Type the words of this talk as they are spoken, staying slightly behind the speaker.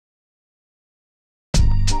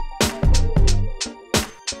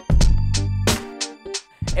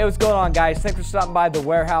Hey, what's going on, guys? Thanks for stopping by the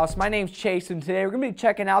warehouse. My name's Chase, and today we're going to be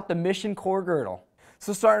checking out the Mission Core Girdle.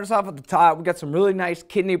 So starting us off at the top, we got some really nice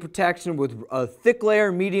kidney protection with a thick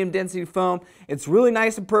layer, medium density foam. It's really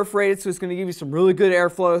nice and perforated, so it's going to give you some really good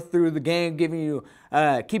airflow through the game, keeping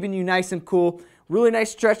you nice and cool. Really nice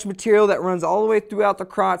stretch material that runs all the way throughout the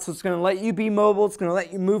crotch, so it's going to let you be mobile. It's going to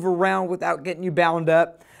let you move around without getting you bound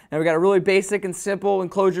up. Now we got a really basic and simple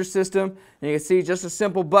enclosure system. And you can see just a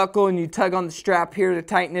simple buckle, and you tug on the strap here to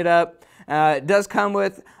tighten it up. It does come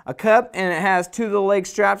with a cup, and it has two of the leg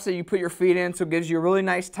straps that you put your feet in, so it gives you a really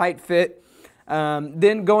nice tight fit.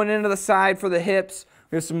 Then going into the side for the hips,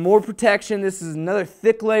 there's some more protection. This is another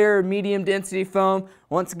thick layer of medium density foam,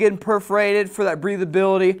 once again perforated for that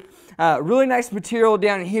breathability. Really nice material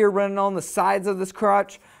down here running on the sides of this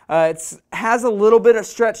crotch. It has a little bit of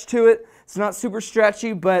stretch to it. It's not super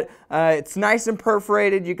stretchy, but it's nice and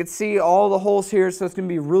perforated. You can see all the holes here, so it's going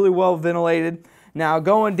to be really well ventilated. Now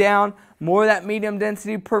going down, more of that medium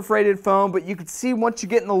density perforated foam, but you can see once you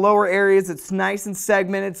get in the lower areas, it's nice and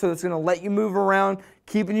segmented, so it's going to let you move around,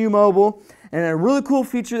 keeping you mobile. And a really cool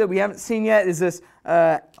feature that we haven't seen yet is this,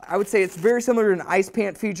 I would say it's very similar to an ice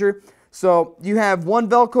pant feature. So you have one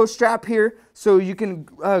Velcro strap here, so you can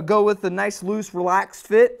go with a nice, loose, relaxed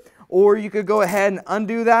fit. Or you could go ahead and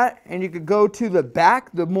undo that, and you could go to the back,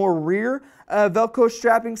 the more rear Velcro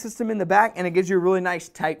strapping system in the back, and it gives you a really nice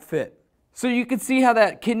tight fit. So you can see how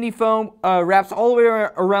that kidney foam wraps all the way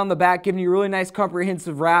around the back, giving you a really nice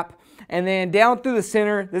comprehensive wrap. And then down through the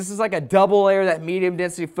center, this is like a double layer, that medium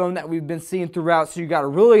density foam that we've been seeing throughout. So you got a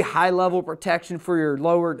really high level protection for your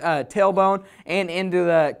lower tailbone and into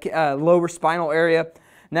the lower spinal area.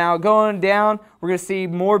 Now going down, we're going to see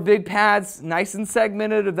more big pads, nice and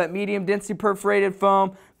segmented of that medium density perforated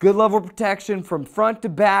foam. Good level of protection from front to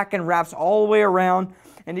back and wraps all the way around.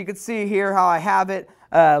 And you can see here how I have it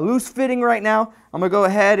loose fitting right now. I'm going to go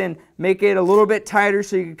ahead and make it a little bit tighter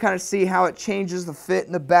so you can kind of see how it changes the fit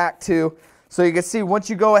in the back too. So you can see once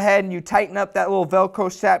you go ahead and you tighten up that little Velcro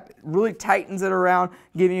strap, it really tightens it around,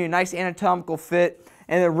 giving you a nice anatomical fit.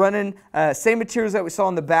 And then running same materials that we saw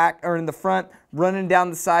in the back or in the front, running down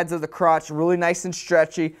the sides of the crotch, really nice and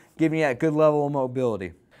stretchy, giving you that good level of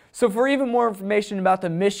mobility. So for even more information about the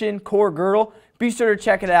Mission Core Girdle, be sure to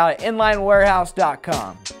check it out at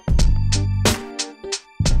inlinewarehouse.com.